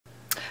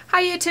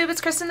Hi YouTube,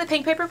 it's Kristen the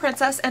Pink Paper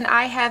Princess, and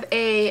I have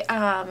a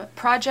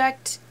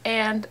project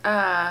and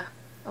a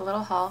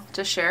little haul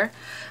to share.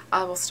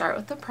 I will start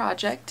with the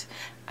project.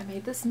 I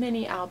made this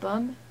mini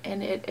album,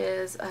 and it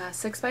is a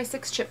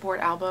 6x6 chipboard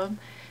album,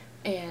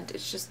 and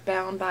it's just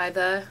bound by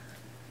the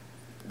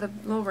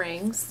little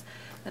rings,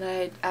 and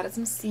I added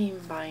some seam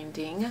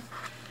binding.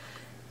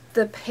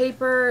 The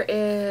paper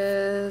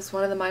is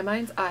one of the My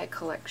Mind's Eye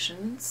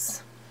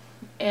collections,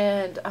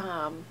 and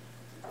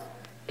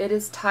it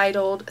is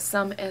titled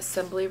Some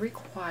Assembly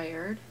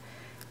Required,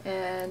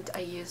 and I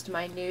used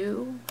my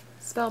new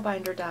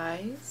Spellbinder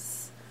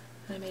dies,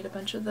 and I made a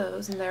bunch of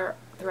those, and they're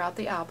throughout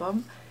the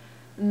album.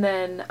 And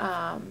then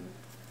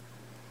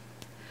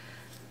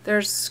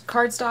there's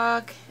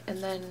cardstock,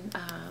 and then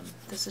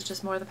this is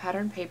just more of the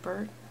pattern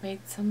paper.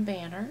 Made some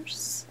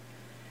banners,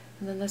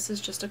 and then this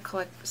is just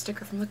a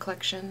sticker from the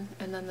collection,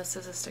 and then this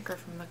is a sticker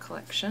from the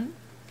collection.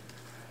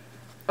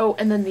 Oh,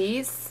 and then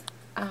these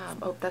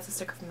oh, that's a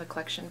sticker from the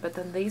collection, but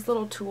then these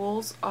little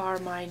tools are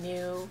my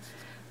new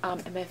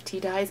MFT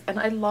dies, and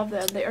I love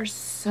them. They are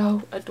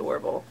so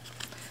adorable.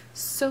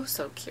 So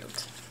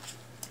cute.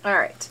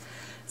 Alright,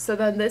 so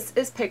then this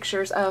is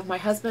pictures of my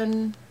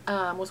husband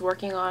was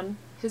working on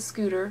his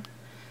scooter,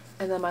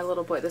 and then my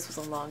little boy, this was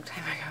a long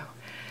time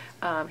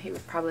ago. He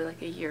was probably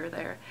like a year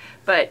there,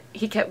 but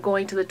he kept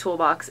going to the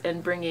toolbox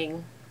and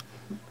bringing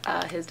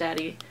his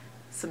daddy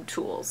some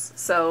tools.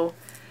 So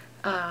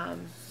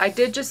I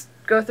did just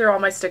go through all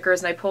my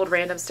stickers, and I pulled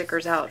random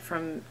stickers out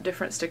from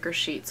different sticker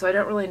sheets, so I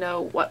don't really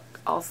know what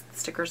all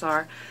stickers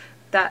are.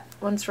 That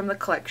one's from the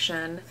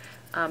collection.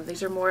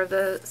 These are more of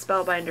the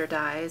Spellbinder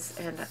dies,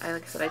 and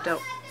like I said, I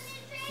don't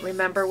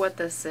remember what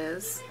this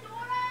is.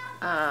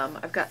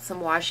 I've got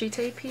some washi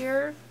tape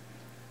here,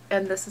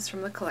 and this is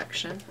from the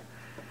collection,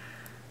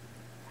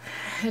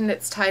 and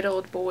it's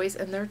titled Boys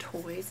and Their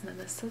Toys, and then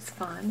this says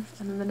fun,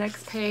 and then the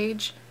next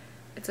page,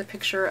 it's a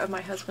picture of my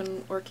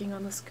husband working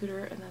on the scooter,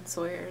 and then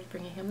Sawyer is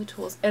bringing him the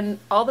tools. And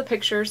all the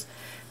pictures,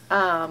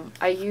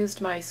 I used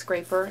my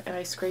scraper, and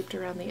I scraped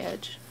around the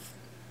edge.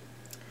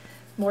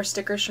 More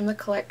stickers from the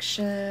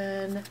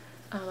collection.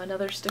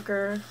 Another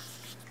sticker.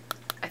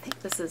 I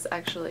think this is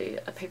actually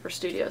a Paper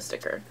Studio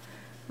sticker.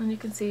 And you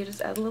can see I just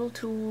add little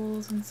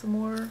tools and some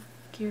more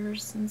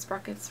gears and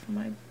sprockets for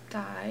my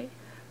die.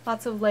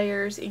 Lots of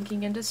layers,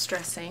 inking and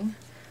distressing.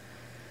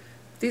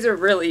 These are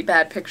really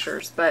bad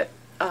pictures, but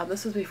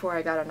this was before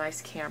I got a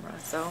nice camera,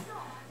 so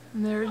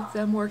there's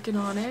them working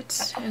on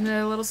it. And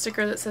a little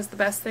sticker that says the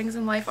best things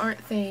in life aren't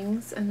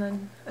things, and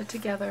then a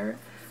together.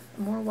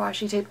 More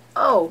washi tape.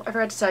 Oh, I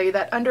forgot to tell you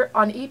that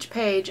on each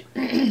page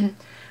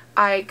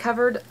I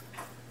covered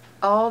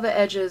all the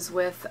edges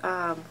with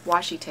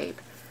washi tape.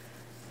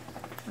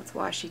 That's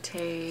washi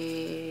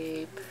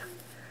tape,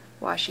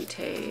 washi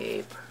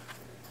tape,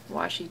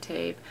 washi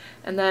tape,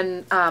 and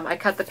then I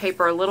cut the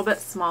paper a little bit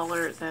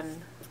smaller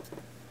than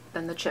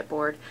the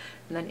chipboard,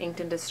 and then inked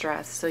in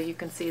distress, so you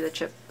can see the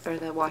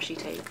the washi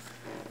tape.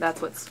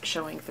 That's what's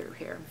showing through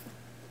here.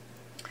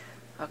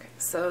 Okay,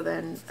 so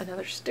then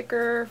another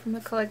sticker from the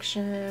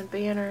collection,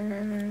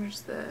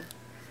 banners, the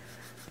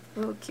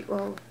little cute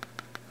little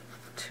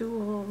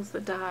tools, the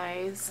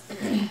dies,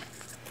 and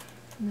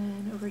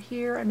then over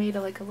here I made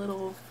like a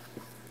little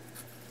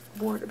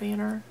border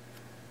banner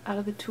out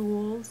of the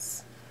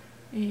tools.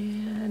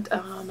 And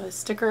a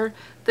sticker.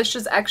 This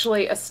is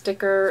actually a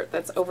sticker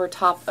that's over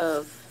top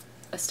of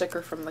a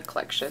sticker from the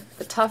collection.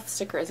 The tough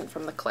sticker isn't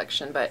from the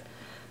collection, but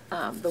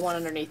the one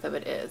underneath of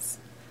it is.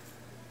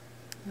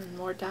 And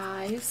more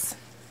dies.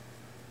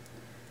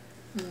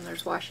 And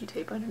there's washi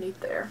tape underneath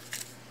there.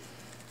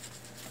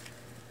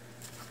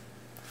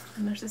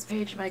 And there's this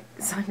page of my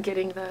son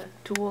getting the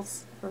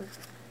tools for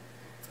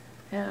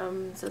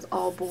him. It says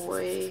all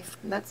boy.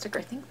 And that sticker,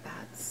 I think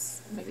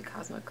that's maybe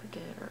Cosmo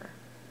Cricket or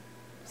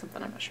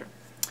something, I'm not sure.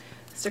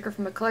 Sticker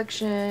from the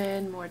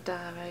collection, more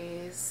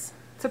dies.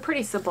 It's a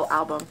pretty simple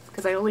album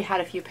because I only had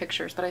a few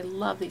pictures, but I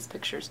love these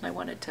pictures, and I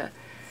wanted to,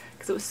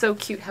 because it was so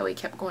cute how he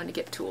kept going to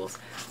get tools.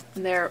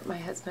 And there, my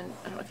husband,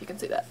 I don't know if you can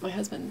see that, my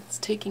husband's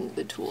taking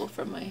the tool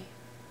from my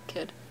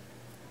kid.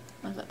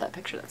 I love that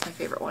picture, that's my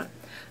favorite one.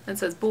 And it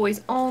says boys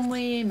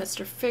only,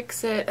 Mr.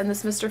 Fix-It, and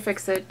this Mr.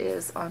 Fix-It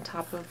is on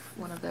top of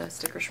one of the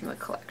stickers from the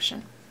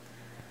collection.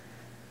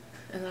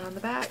 And then on the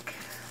back,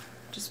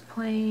 just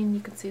plain, you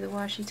can see the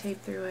washi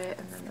tape through it,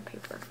 and then the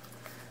paper.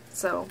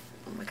 So,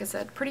 like I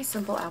said, pretty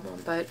simple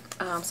album, but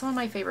some of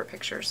my favorite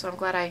pictures, so I'm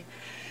glad I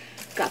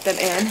got them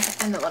in.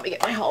 And then let me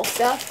get my haul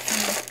stuff.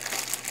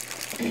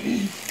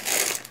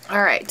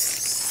 Alright,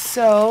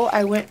 so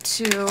I went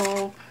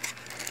to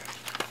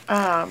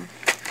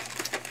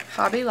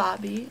Hobby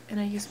Lobby, and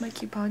I used my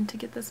coupon to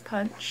get this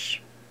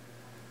punch.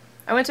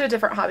 I went to a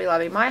different Hobby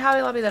Lobby. My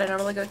Hobby Lobby that I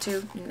normally go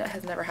to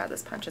has never had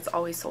this punch. It's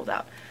always sold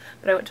out.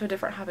 But I went to a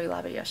different Hobby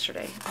Lobby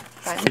yesterday.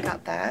 Finally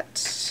got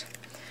that.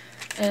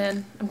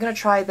 And I'm going to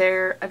try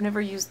their, I've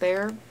never used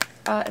their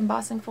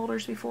embossing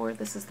folders before.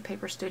 This is the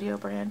Paper Studio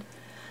brand.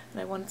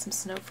 And I wanted some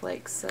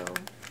snowflakes, so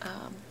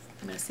I'm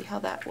going to see how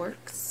that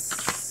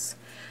works.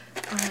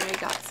 I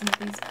got some of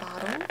these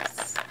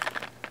bottles.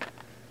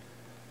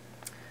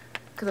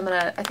 because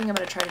I think I'm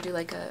gonna try to do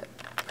like a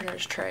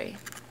printer's tray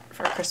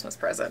for a Christmas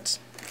present.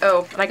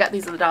 Oh, and I got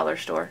these at the dollar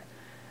store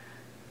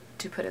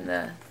to put in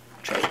the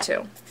tray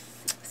too.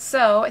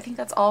 So I think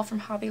that's all from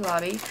Hobby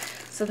Lobby.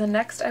 So the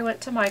next I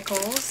went to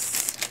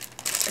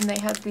Michael's, and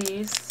they had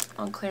these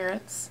on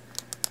clearance.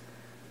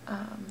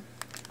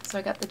 So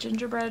I got the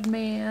gingerbread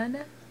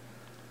man.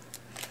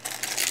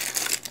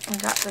 I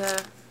got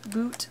the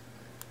boot.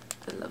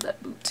 I love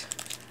that boot.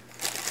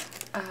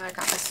 I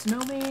got a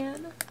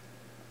snowman.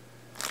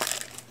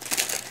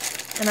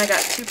 And I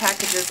got 2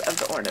 packages of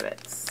the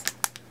ornaments.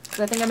 Because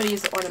I think I'm going to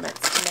use the ornaments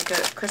to make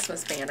a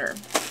Christmas banner.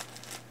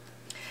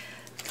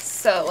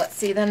 So let's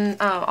see, then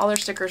all their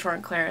stickers were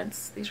on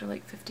clearance. These were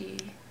like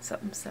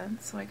 50-something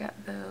cents, so I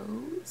got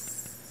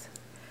those.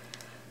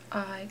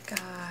 I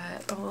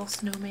got a little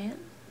snowman.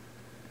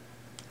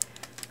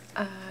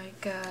 I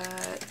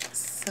got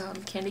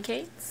some candy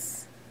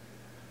canes.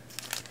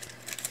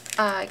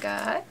 I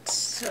got,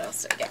 what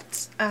else did I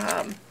get?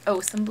 Oh,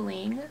 some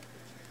bling.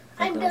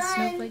 Like little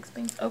snowflakes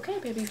bling. Okay,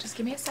 baby, just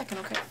give me a second,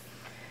 okay.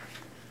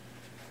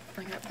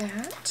 I got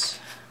that.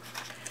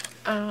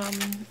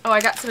 Oh,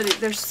 I got some of these.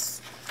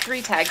 There's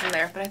 3 tags in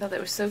there, but I thought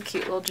that was so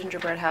cute, little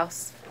gingerbread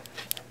house.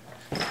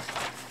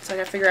 So I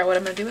gotta figure out what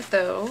I'm gonna do with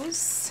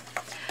those.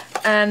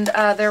 And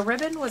their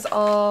ribbon was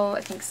all,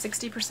 I think,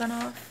 60%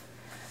 off.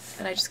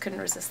 And I just couldn't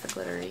resist the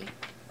glittery,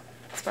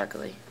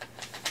 sparkly.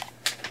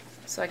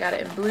 So I got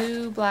it in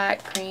blue,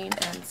 black, green,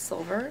 and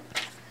silver.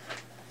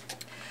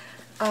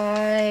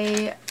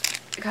 I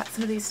got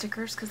some of these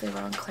stickers because they were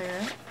on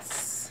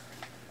clearance.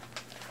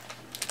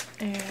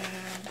 And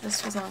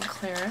this was on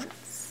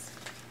clearance.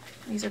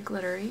 These are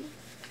glittery.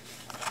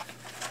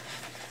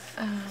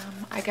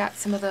 I got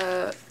some of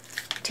the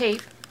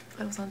tape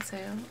that was on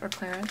sale or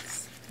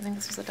clearance. I think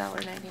this was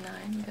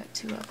 $1.99. You got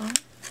 2 of them.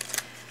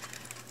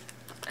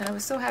 And I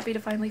was so happy to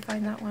finally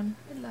find that one.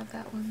 I love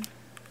that one.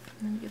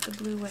 And then you get the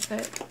blue with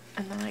it.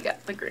 And then I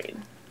got the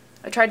green.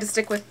 I tried to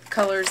stick with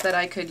colors that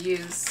I could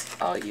use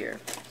all year.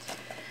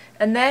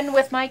 And then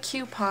with my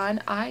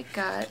coupon, I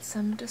got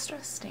some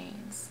distress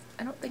stains.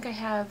 I don't think I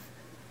have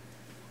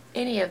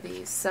any of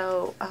these,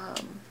 so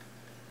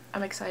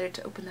I'm excited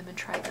to open them and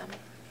try them.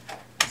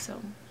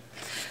 So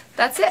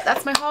that's it.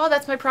 That's my haul.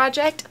 That's my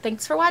project.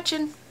 Thanks for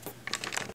watching.